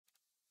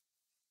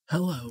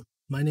Hello,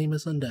 my name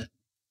is Undead.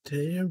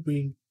 Today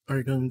we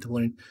are going to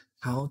learn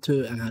how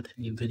to add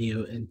a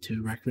video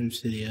into Rec Room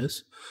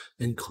Studios,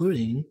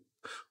 including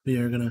we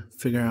are going to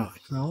figure out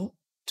how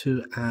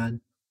to add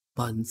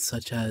buttons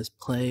such as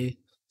play,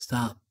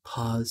 stop,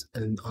 pause,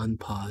 and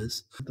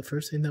unpause. The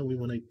first thing that we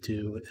want to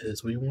do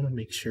is we want to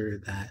make sure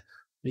that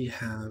we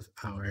have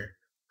our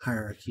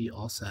hierarchy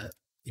all set.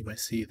 You might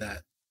see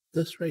that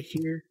this right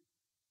here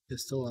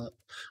is still up.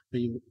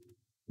 We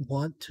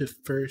want to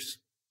first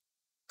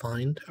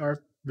find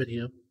our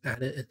video,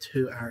 add it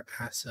into our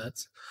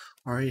assets.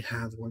 I already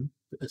have one.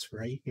 It's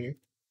right here.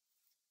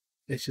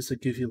 It's just a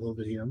goofy little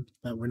video,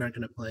 but we're not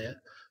going to play it.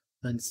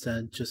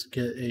 Instead, just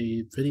get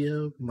a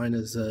video. Mine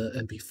is a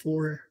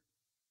MP4.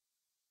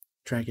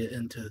 Drag it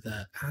into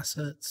the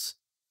assets.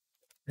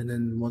 And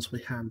then once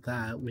we have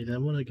that, we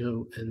then want to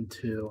go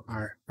into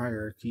our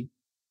hierarchy.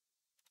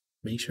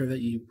 Make sure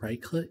that you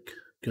right click,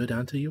 go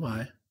down to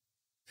UI,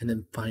 and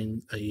then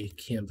find a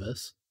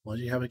canvas. Once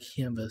you have a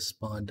canvas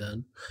spawned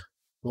in,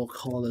 we'll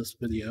call this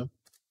video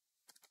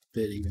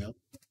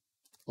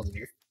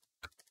player.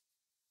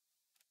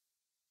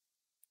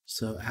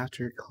 So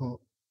after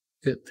call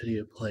it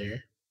video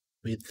player,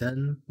 we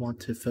then want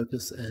to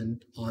focus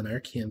in on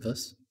our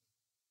canvas.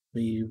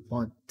 We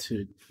want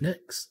to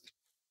next,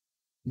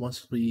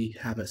 once we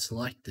have it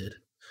selected,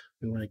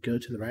 we want to go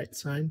to the right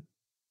side,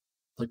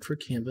 look for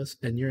canvas,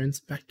 and your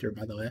inspector,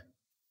 by the way.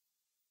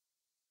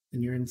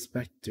 In your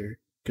inspector,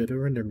 go to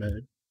render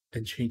mode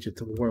and change it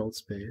to world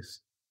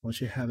space. Once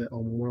you have it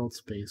on world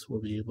space,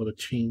 we'll be able to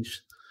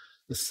change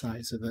the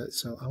size of it.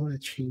 So I want to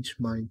change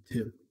mine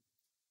to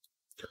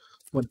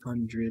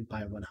 100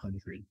 by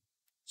 100.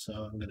 So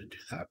I'm going to do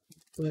that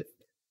real quick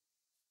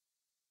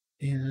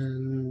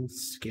and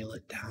scale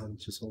it down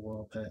just a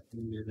little bit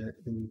and move it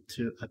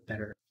into a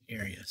better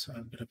area. So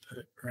I'm going to put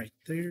it right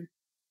there.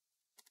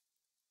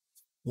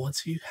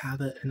 Once you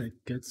have it in a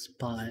good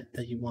spot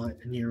that you want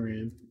in your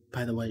room,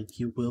 by the way,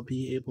 you will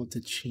be able to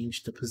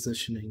change the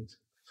positioning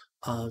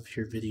of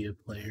your video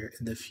player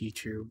in the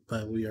future,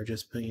 but we are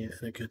just putting it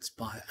in a good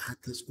spot at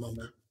this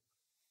moment.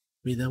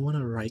 We then want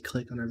to right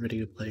click on our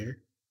video player,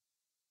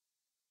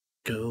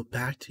 go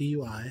back to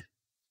UI,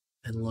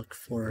 and look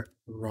for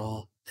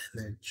raw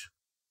image.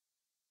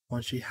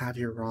 Once you have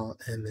your raw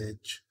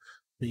image,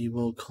 we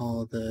will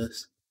call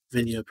this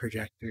video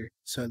projector.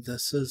 So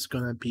this is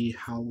going to be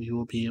how we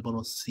will be able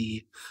to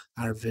see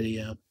our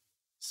video.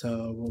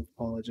 So we'll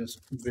call it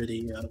just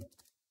video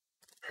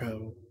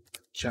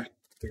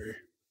projector.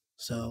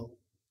 So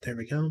there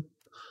we go,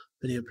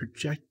 video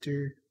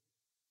projector.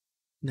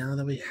 Now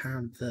that we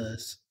have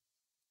this,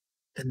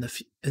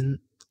 in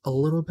a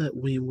little bit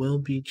we will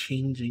be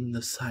changing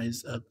the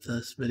size of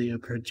this video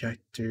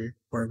projector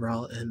or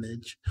raw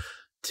image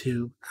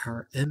to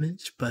our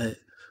image, but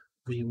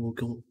we will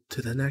go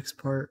to the next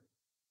part.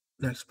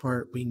 Next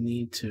part, we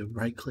need to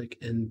right click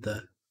in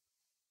the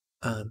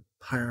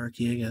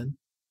hierarchy again,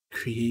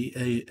 create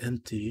a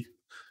empty.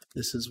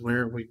 This is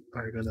where we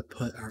are going to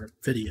put our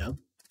video.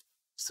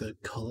 So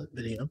call it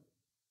video.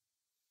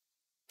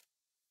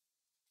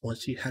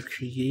 Once you have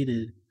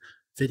created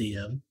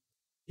video,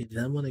 you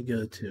then want to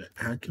go to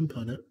add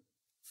component.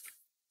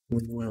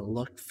 We want to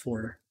look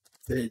for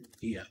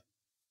video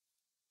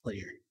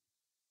player.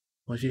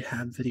 Once you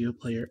have video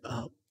player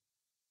up,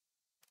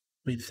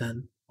 we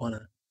then want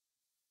to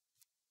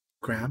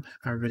grab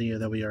our video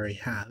that we already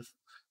have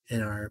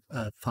in our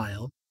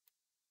file,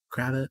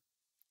 grab it,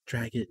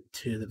 drag it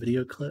to the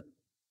video clip,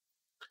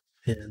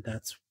 and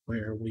that's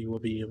where we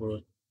will be able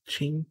to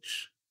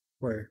change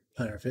or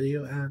put our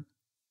video at,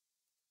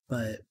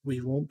 but we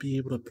won't be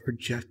able to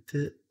project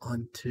it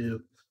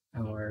onto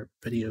our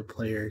video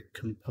player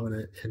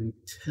component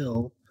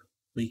until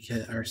we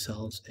get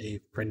ourselves a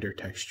render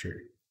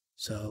texture.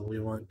 So we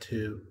want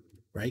to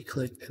right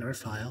click in our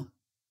file,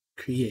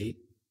 create,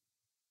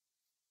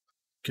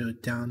 go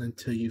down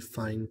until you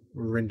find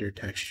render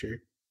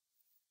texture.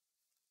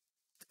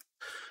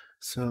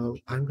 So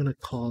I'm going to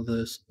call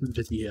this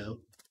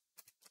video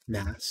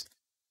mask,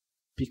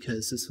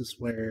 because this is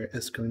where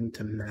it's going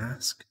to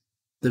mask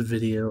the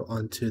video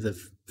onto the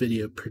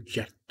video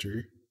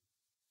projector.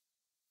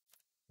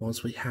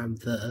 Once we have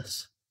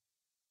this,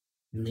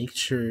 make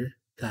sure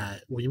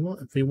that we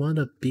want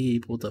to be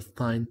able to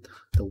find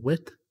the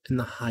width and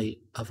the height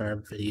of our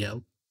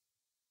video.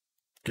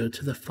 Go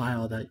to the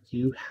file that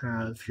you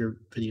have your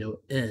video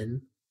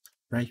in,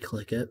 right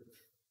click it,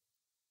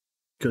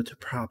 go to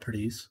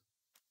properties,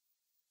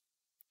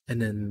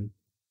 and then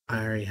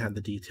I already have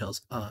the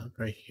details up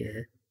right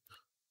here.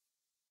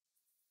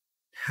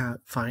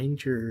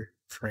 Find your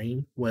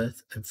frame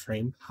width and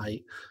frame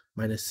height.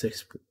 Mine is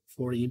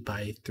 640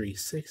 by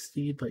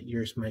 360, but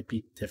yours might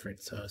be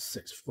different. So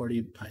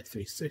 640 by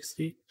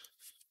 360.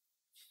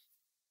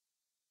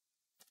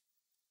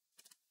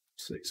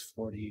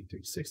 640,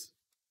 360.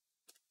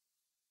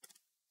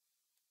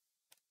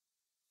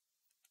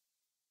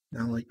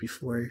 Now, like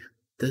before,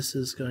 this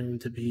is going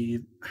to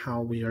be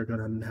how we are going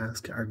to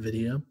mask our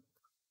video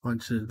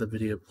onto the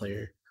video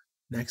player.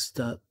 Next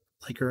up,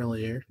 like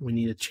earlier, we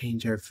need to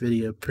change our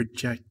video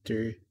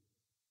projector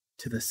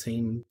to the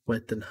same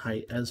width and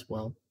height as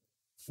well.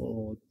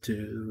 We'll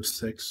do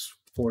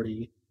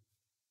 640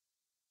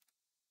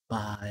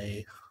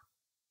 by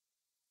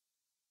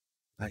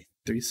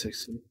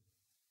 360.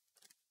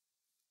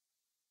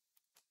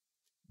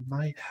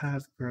 Might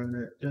have grown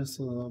it just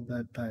a little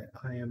bit, but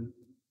I am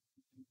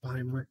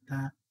fine with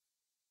that.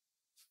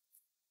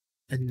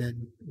 And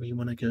then we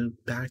want to go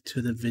back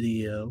to the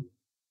video,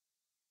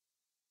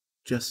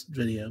 just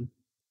video.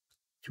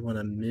 You want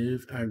to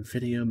move our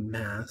video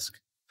mask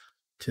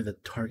to the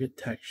target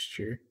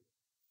texture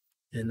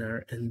in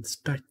our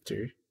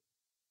inspector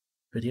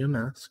video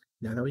mask.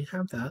 Now that we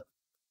have that,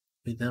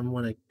 we then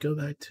want to go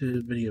back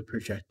to video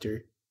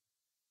projector,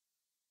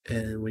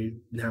 and we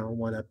now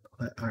want to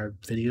put our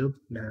video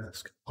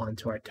mask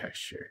onto our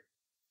texture.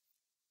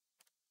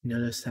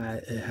 Notice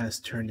that it has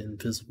turned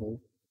invisible.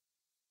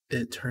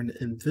 It turned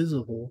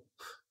invisible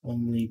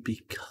only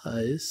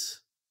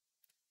because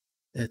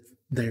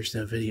there's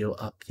no video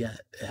up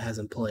yet. It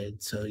hasn't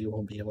played, so you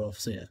won't be able to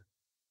see it.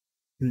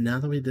 Now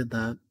that we did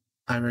that,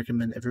 I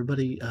recommend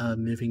everybody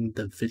moving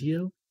the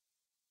video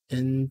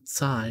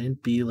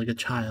inside, be like a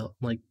child,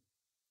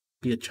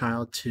 be a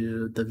child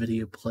to the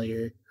video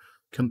player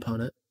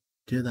component.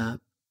 Do that.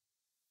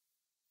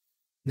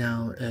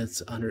 Now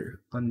it's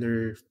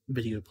under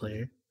video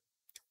player.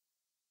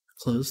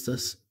 Close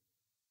this,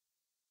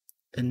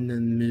 and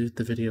then move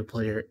the video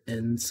player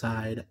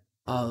inside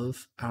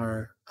of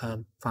our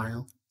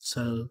file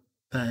so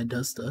that it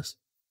does this.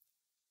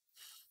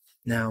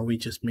 Now we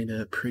just made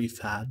a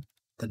prefab.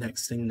 The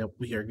next thing that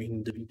we are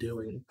going to be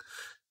doing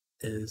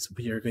is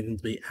we are going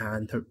to be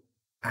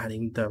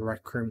adding the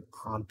Rec Room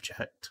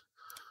object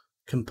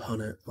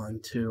component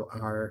onto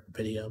our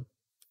video.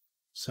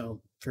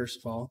 So first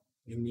of all,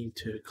 you need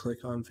to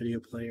click on video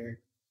player,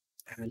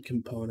 add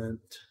component,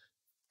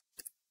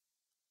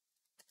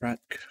 Rec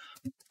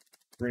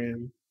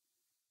Room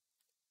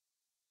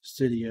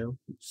studio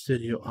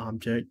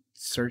object,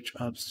 search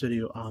up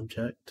studio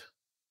object.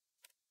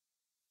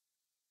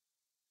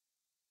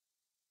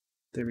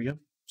 There we go,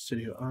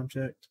 studio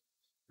object.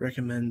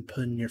 Recommend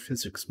putting your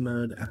physics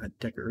mode at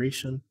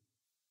decoration.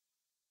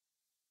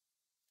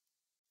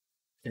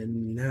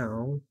 And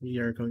now we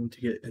are going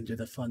to get into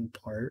the fun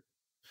part.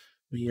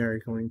 We are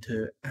going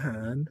to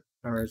add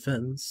our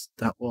events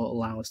that will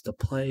allow us to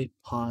play,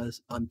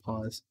 pause,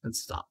 unpause, and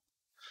stop.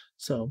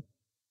 So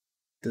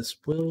this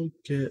will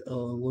get a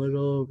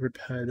little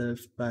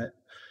repetitive, but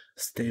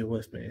stay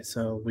with me.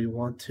 So we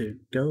want to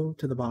go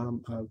to the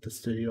bottom of the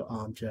studio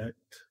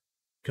object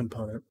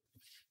component,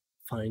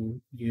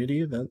 find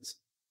Unity events.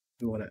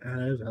 We want to add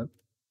an event.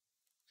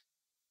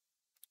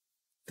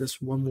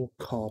 This one we'll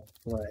call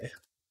play.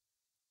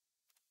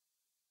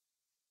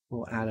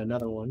 We'll add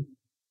another one.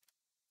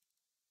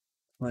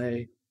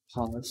 Play,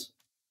 pause.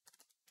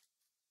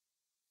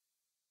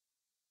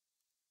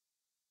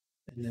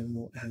 And then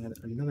we'll add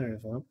another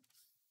event.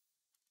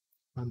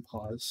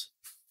 Unpause.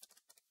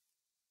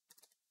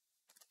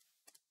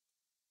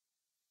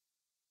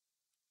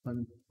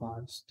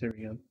 Unpause. There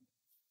we go.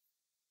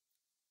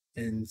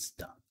 And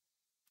stop.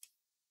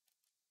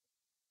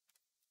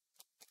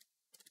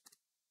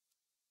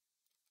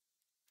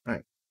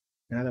 Alright,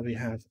 now that we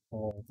have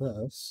all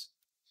this,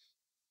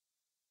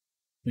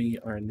 we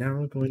are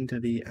now going to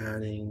be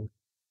adding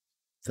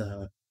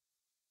the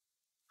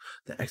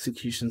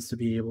executions to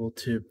be able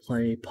to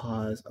play,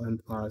 pause,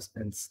 unpause,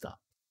 and stop.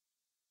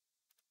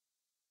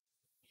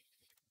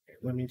 Okay,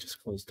 let me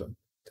just close them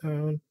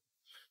down.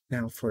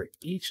 Now for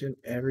each and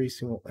every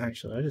single,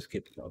 actually I'll just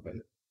keep it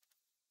open,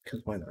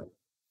 because why not?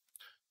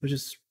 We'll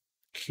just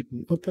keep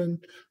them open.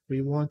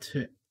 We want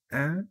to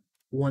add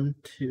 1,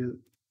 2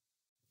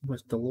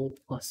 with the little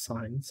plus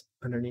signs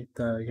underneath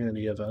the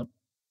Unity event.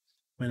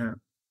 Why not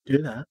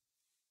do that?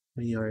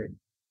 We are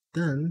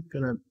then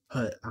gonna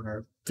put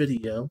our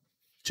video,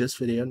 just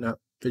video, not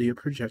video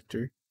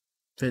projector,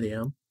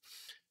 video,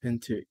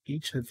 into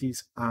each of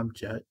these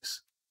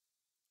objects.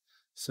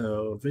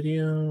 So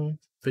video,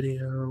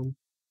 video,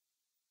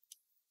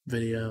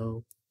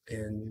 video,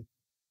 and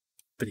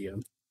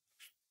video.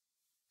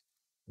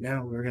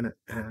 Now we're gonna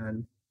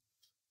add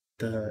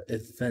the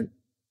event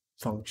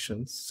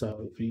functions.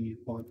 So we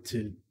want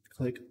to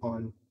click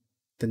on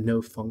the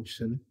no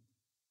function.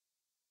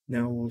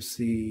 Now we'll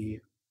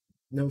see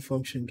no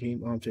function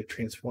game object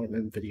transform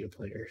and video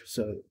player.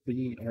 So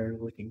we are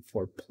looking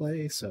for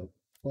play, so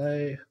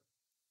play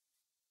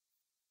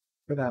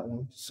for that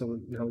one. So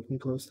now we can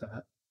close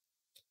that.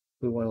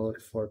 We want to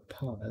look for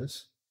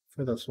pause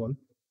for this one.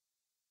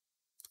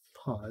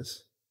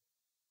 Pause.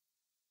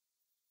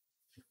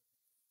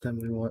 Then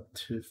we want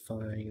to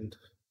find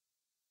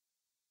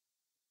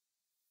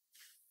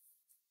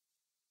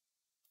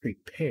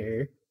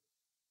prepare.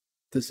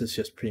 This is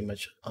just pretty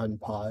much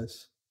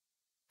unpause.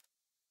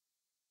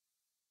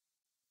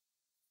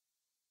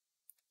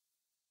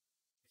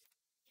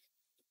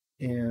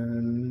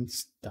 And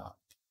stop.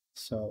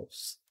 So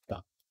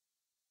stop.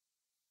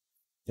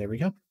 There we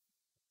go.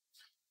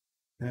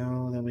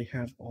 Now that we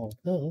have all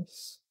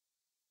this,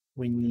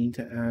 we need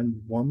to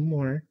add one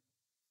more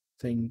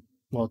thing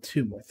well,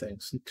 two more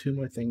things. Two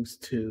more things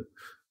to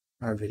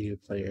our video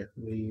player.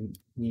 We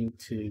need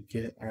to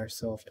get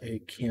ourselves a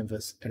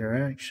canvas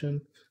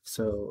interaction.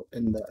 So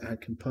in the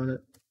add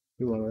component,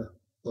 we want to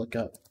look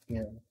up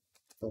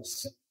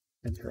canvas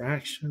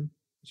interaction.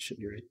 It should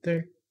be right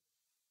there.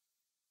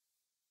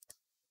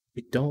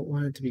 We don't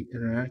want it to be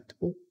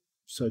interactable,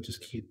 so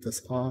just keep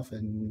this off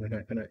and we're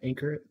not going to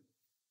anchor it.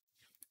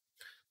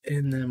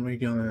 And then we're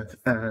going to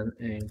add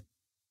a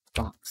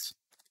box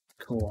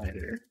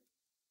collider.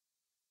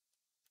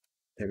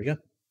 There we go.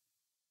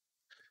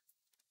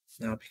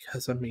 Now,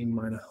 because I made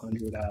mine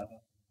 100 out,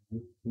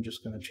 I'm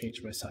just going to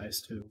change my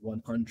size to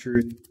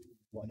 100,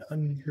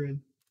 100.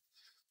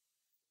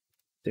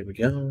 There we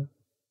go.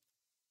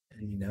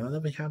 And now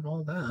that we have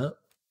all that,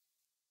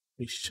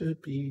 we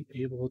should be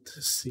able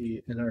to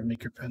see in our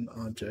MakerPen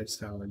objects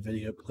that our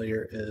video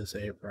player is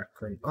a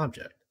recurrent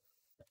object.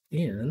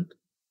 And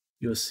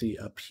you'll see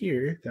up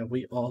here that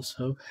we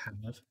also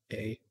have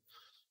a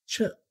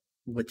chip,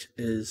 which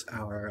is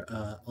our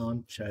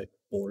object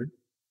board,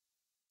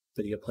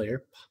 video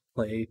player,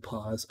 play,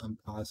 pause,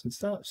 unpause, and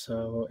stop.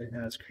 So it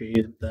has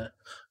created the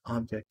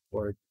object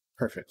board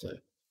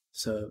perfectly.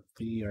 So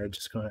we are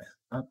just going to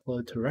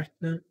upload to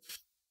RecNet,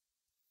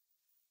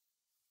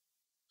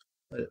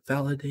 let it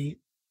validate,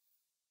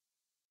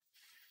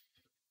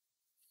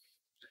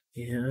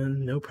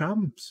 and no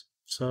problems.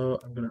 So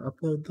I'm going to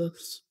upload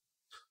this.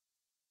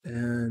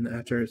 And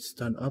after it's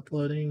done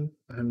uploading,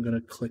 I'm going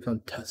to click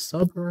on test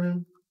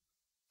subroom.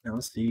 Now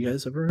I'll see you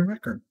guys over in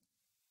Rec Room.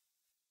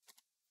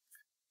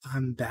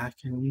 I'm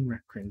back in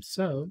Rec Room.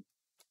 So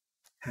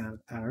have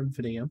our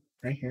video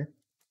right here.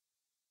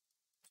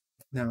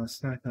 Now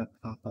it's not going to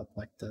pop up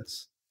like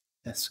this.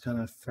 It's going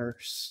to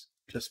first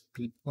just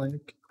be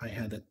blank. I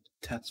had to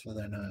test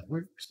whether or not it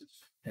works.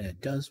 And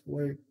it does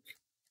work.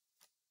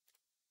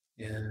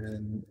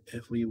 And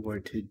if we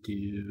were to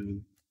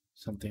do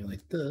something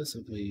like this,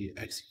 if we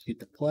execute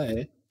the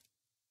play,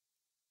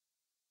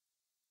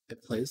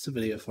 it plays the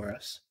video for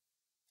us.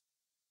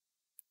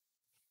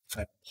 If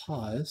I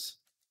pause,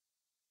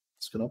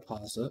 it's going to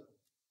pause it.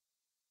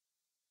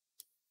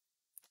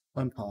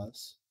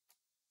 Unpause.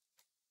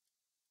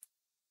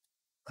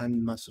 I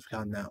must have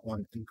gotten that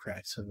one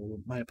incorrect, so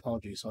my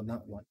apologies on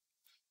that one.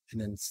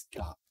 And then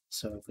stop.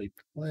 So if we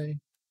play,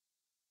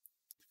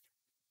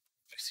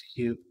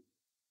 execute,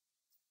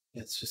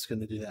 it's just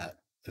going to do that.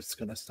 It's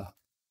going to stop.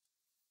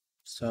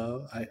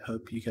 So I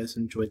hope you guys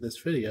enjoyed this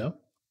video.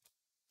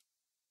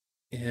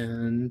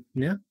 And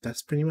yeah,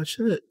 that's pretty much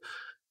it.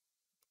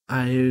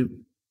 I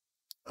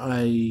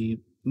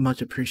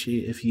much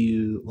appreciate if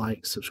you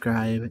like,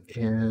 subscribe,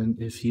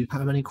 and if you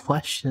have any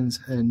questions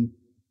in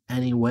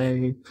any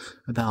way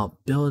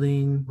about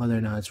building, whether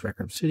or not it's Rec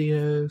Room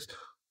Studios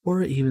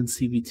or even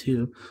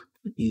CV2,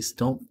 please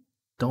don't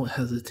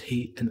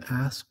hesitate and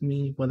ask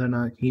me whether or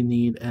not you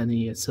need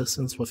any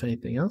assistance with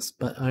anything else.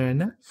 But other than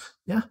that,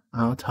 yeah,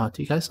 I'll talk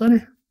to you guys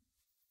later.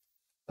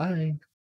 Bye.